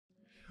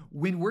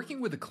When working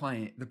with a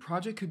client, the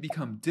project could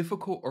become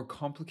difficult or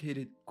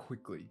complicated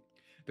quickly.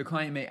 The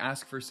client may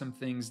ask for some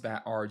things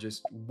that are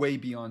just way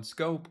beyond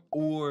scope,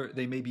 or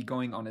they may be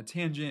going on a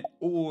tangent,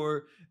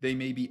 or they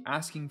may be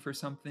asking for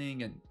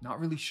something and not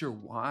really sure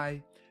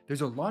why.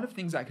 There's a lot of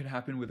things that could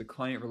happen with a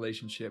client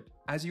relationship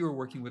as you are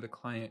working with a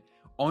client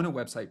on a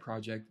website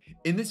project.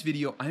 In this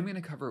video, I'm going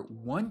to cover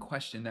one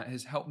question that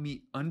has helped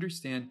me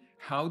understand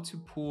how to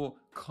pull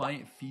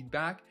client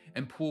feedback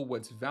and pull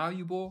what's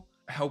valuable,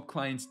 help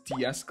clients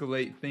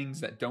de-escalate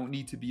things that don't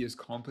need to be as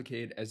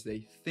complicated as they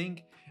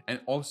think, and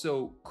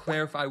also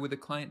clarify with the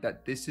client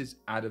that this is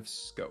out of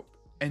scope.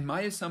 And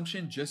my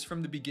assumption just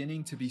from the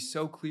beginning, to be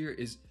so clear,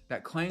 is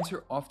that clients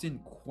are often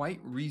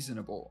quite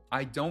reasonable.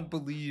 I don't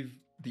believe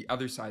the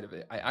other side of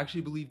it. I actually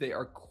believe they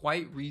are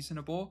quite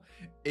reasonable.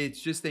 It's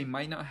just they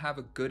might not have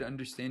a good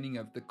understanding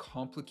of the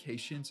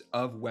complications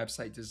of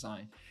website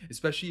design.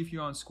 Especially if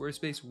you're on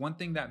Squarespace, one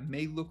thing that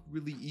may look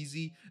really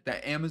easy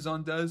that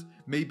Amazon does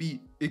may be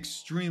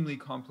extremely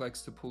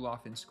complex to pull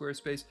off in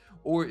Squarespace,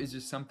 or is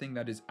just something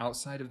that is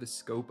outside of the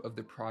scope of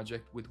the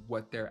project with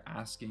what they're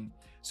asking.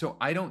 So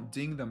I don't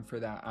ding them for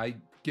that. I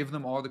give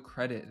them all the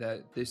credit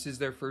that this is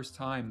their first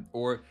time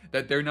or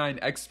that they're not an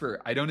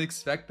expert. I don't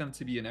expect them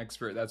to be an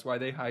expert. That's why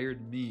they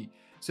hired me.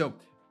 So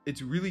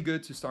it's really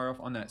good to start off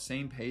on that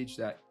same page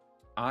that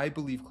I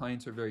believe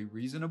clients are very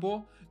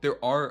reasonable.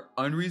 There are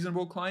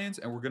unreasonable clients,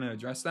 and we're going to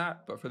address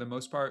that. But for the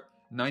most part,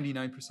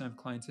 99% of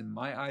clients in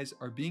my eyes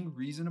are being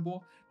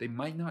reasonable. They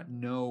might not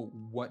know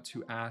what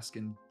to ask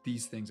and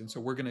these things. And so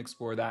we're going to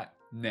explore that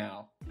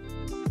now.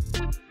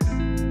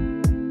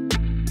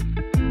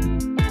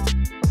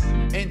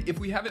 And if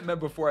we haven't met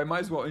before, I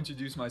might as well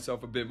introduce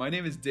myself a bit. My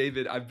name is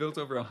David. I've built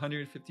over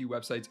 150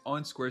 websites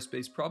on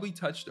Squarespace, probably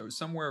touched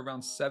somewhere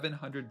around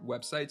 700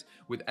 websites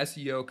with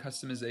SEO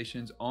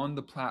customizations on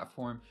the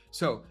platform.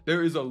 So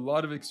there is a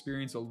lot of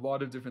experience, a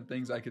lot of different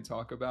things I could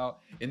talk about.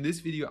 In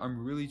this video,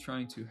 I'm really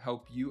trying to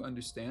help you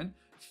understand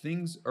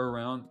things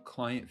around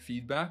client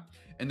feedback.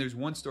 And there's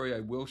one story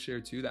I will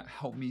share too that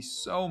helped me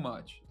so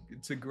much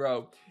to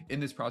grow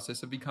in this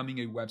process of becoming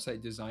a website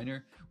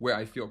designer where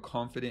I feel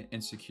confident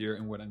and secure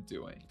in what I'm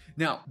doing.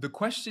 Now, the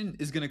question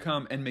is going to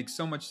come and make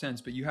so much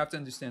sense, but you have to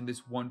understand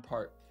this one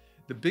part.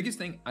 The biggest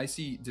thing I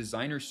see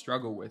designers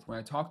struggle with when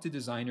I talk to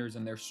designers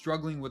and they're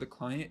struggling with a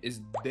client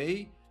is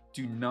they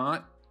do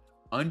not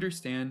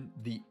understand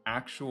the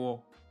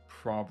actual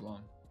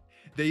problem.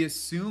 They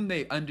assume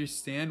they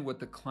understand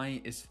what the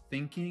client is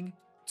thinking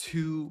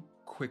too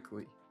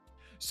quickly.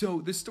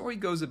 So the story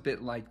goes a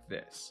bit like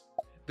this.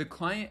 The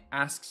client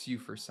asks you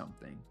for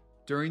something.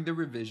 During the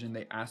revision,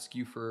 they ask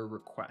you for a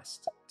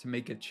request to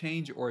make a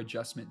change or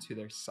adjustment to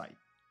their site.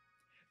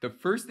 The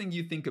first thing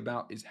you think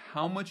about is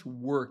how much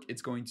work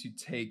it's going to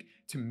take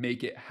to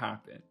make it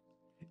happen.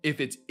 If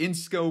it's in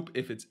scope,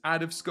 if it's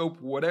out of scope,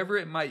 whatever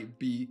it might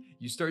be,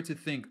 you start to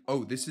think,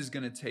 oh, this is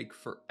going to take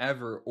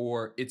forever,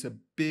 or it's a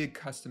big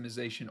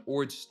customization,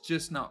 or it's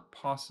just not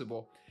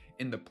possible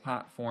in the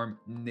platform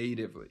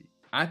natively.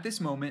 At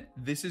this moment,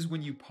 this is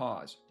when you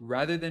pause.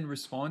 Rather than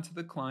respond to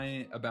the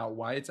client about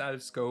why it's out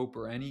of scope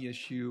or any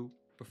issue,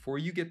 before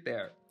you get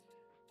there,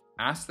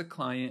 ask the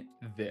client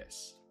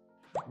this.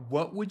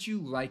 What would you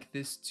like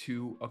this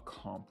to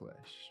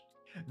accomplish?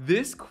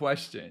 This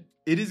question,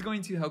 it is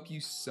going to help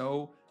you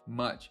so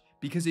much,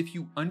 because if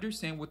you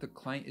understand what the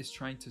client is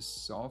trying to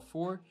solve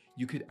for,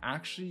 you could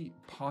actually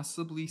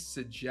possibly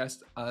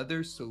suggest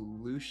other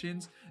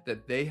solutions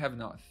that they have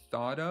not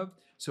thought of.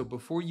 So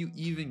before you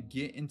even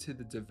get into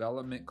the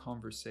development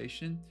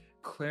conversation,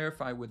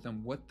 clarify with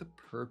them what the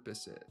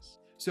purpose is.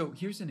 So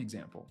here's an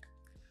example.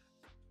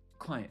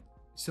 Client,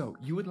 so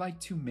you would like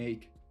to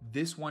make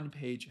this one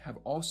page have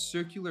all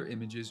circular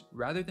images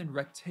rather than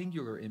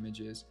rectangular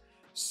images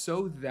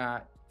so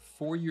that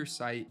for your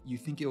site, you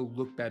think it'll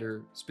look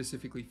better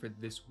specifically for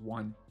this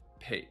one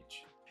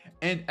page.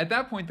 And at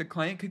that point, the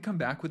client could come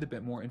back with a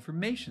bit more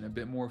information, a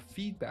bit more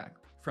feedback.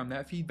 From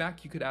that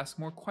feedback, you could ask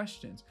more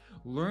questions,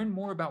 learn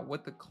more about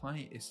what the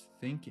client is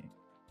thinking.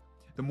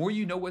 The more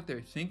you know what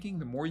they're thinking,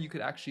 the more you could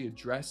actually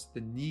address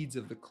the needs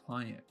of the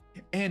client.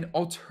 And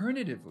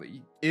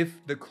alternatively,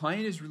 if the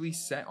client is really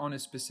set on a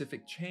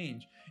specific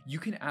change, you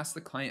can ask the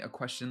client a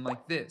question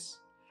like this.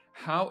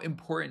 How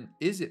important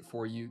is it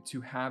for you to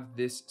have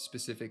this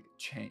specific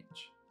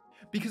change?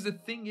 Because the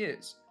thing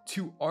is,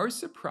 to our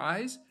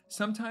surprise,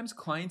 sometimes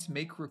clients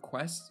make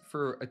requests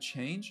for a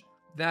change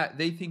that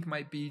they think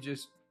might be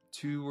just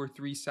 2 or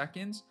 3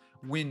 seconds,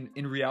 when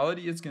in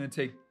reality it's going to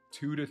take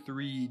 2 to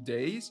 3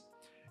 days.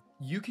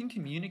 You can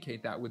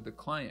communicate that with the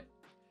client.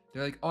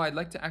 They're like, oh, I'd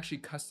like to actually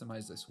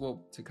customize this.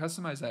 Well, to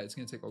customize that, it's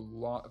going to take a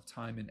lot of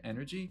time and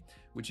energy,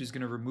 which is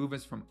going to remove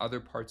us from other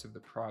parts of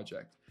the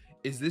project.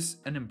 Is this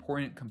an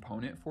important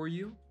component for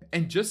you?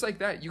 And just like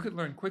that, you could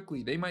learn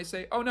quickly. They might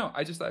say, oh no,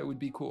 I just thought it would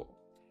be cool.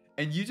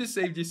 And you just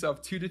saved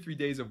yourself 2 to 3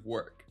 days of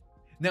work.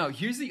 Now,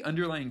 here's the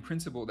underlying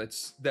principle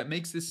that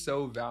makes this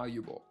so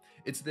valuable.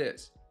 It's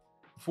this.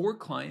 For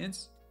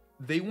clients,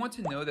 they want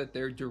to know that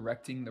they're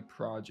directing the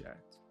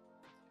project.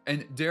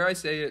 And dare I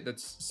say it,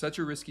 that's such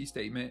a risky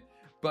statement.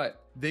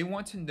 but they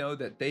want to know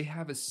that they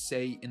have a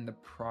say in the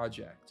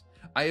project.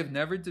 I have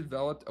never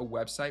developed a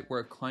website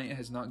where a client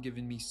has not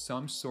given me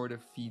some sort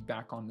of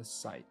feedback on the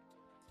site.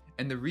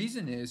 And the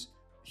reason is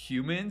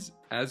humans,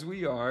 as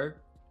we are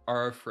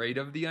afraid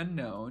of the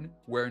unknown.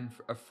 We're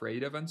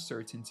afraid of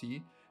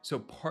uncertainty. So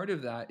part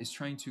of that is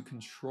trying to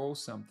control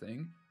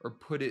something or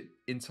put it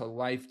into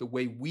life the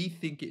way we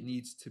think it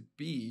needs to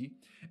be.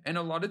 And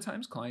a lot of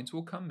times clients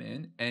will come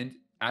in, and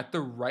at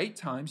the right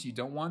times, you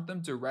don't want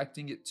them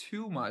directing it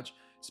too much,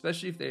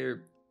 especially if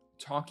they're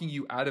talking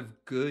you out of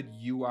good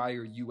UI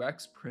or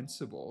UX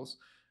principles.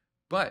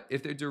 But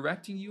if they're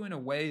directing you in a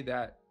way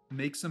that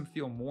makes them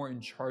feel more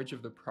in charge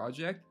of the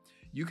project,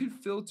 you can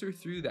filter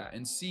through that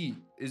and see,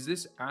 is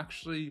this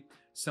actually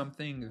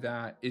something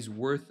that is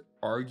worth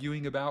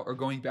arguing about or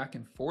going back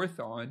and forth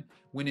on,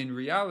 when in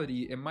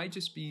reality, it might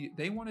just be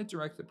they want to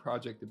direct the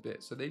project a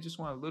bit. So they just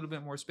want a little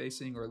bit more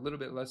spacing or a little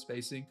bit less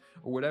spacing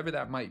or whatever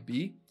that might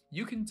be.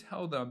 You can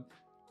tell them,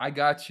 I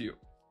got you.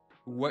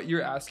 What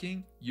you're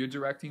asking, you're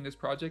directing this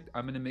project.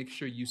 I'm going to make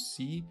sure you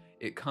see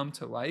it come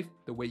to life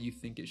the way you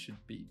think it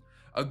should be.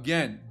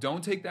 Again,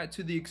 don't take that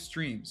to the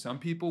extreme. Some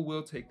people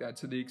will take that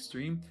to the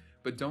extreme,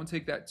 but don't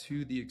take that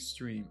to the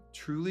extreme.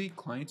 Truly,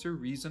 clients are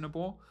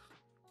reasonable.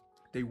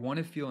 They want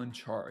to feel in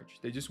charge.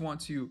 They just want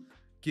to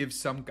give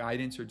some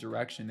guidance or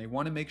direction. They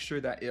want to make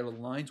sure that it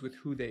aligns with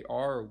who they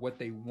are or what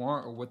they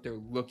want or what they're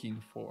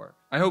looking for.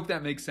 I hope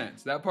that makes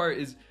sense. That part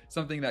is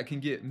something that can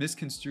get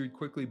misconstrued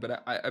quickly,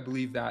 but I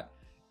believe that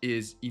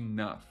is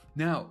enough.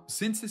 Now,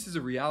 since this is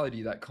a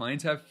reality that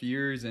clients have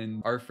fears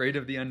and are afraid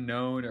of the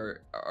unknown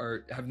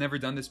or have never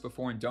done this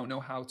before and don't know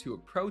how to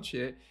approach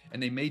it,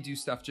 and they may do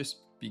stuff just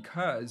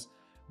because,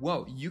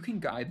 well, you can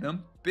guide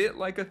them, bit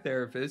like a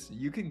therapist,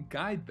 you can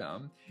guide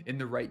them in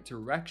the right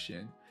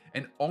direction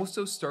and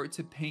also start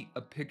to paint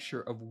a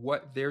picture of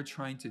what they're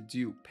trying to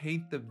do.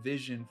 Paint the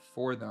vision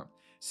for them.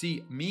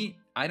 See, me,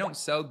 I don't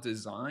sell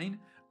design,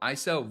 I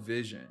sell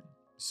vision.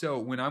 So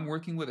when I'm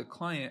working with a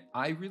client,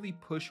 I really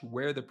push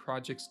where the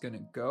project's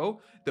gonna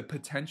go, the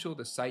potential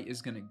the site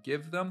is gonna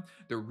give them,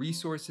 the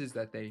resources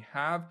that they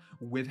have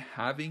with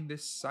having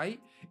this site,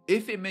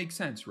 if it makes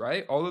sense,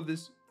 right? All of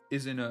this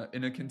is in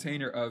a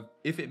container of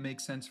if it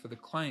makes sense for the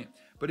client.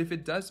 But if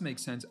it does make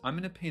sense, I'm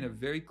gonna paint a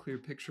very clear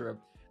picture of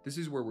this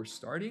is where we're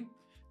starting,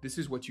 this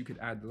is what you could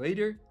add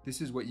later,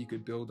 this is what you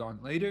could build on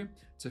later.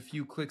 It's a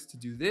few clicks to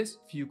do this,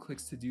 few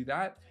clicks to do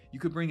that. You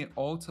could bring it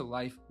all to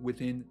life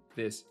within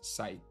this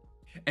site.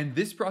 And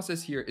this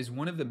process here is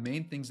one of the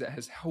main things that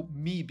has helped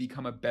me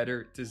become a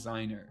better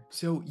designer.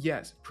 So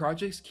yes,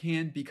 projects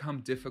can become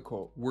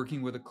difficult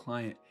working with a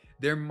client.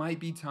 There might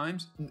be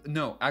times,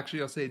 no,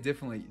 actually I'll say it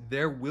differently.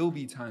 There will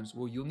be times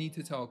where you'll need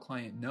to tell a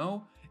client,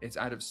 no, it's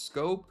out of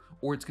scope,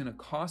 or it's gonna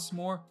cost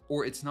more,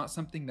 or it's not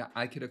something that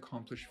I could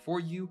accomplish for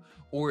you,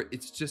 or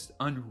it's just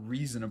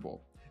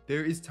unreasonable.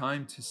 There is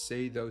time to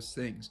say those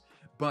things.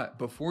 But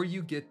before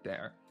you get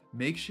there,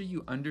 make sure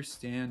you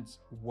understand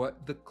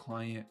what the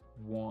client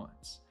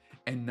wants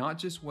and not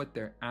just what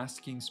they're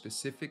asking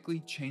specifically.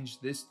 Change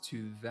this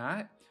to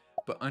that,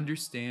 but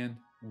understand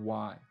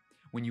why.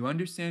 When you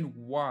understand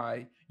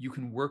why, you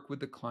can work with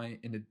the client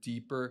in a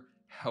deeper,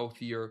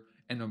 healthier,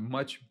 and a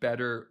much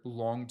better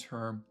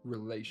long-term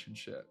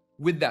relationship.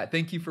 With that,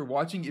 thank you for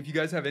watching. If you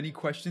guys have any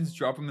questions,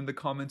 drop them in the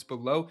comments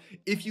below.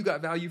 If you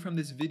got value from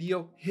this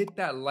video, hit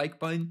that like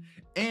button.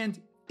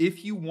 And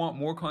if you want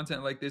more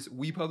content like this,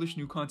 we publish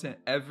new content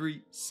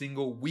every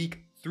single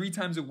week, 3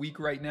 times a week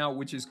right now,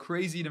 which is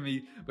crazy to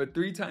me, but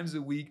 3 times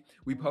a week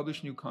we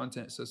publish new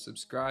content. So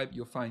subscribe,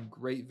 you'll find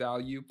great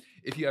value.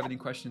 If you have any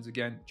questions,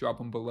 again, drop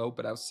them below,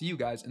 but I'll see you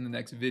guys in the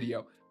next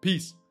video.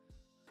 Peace.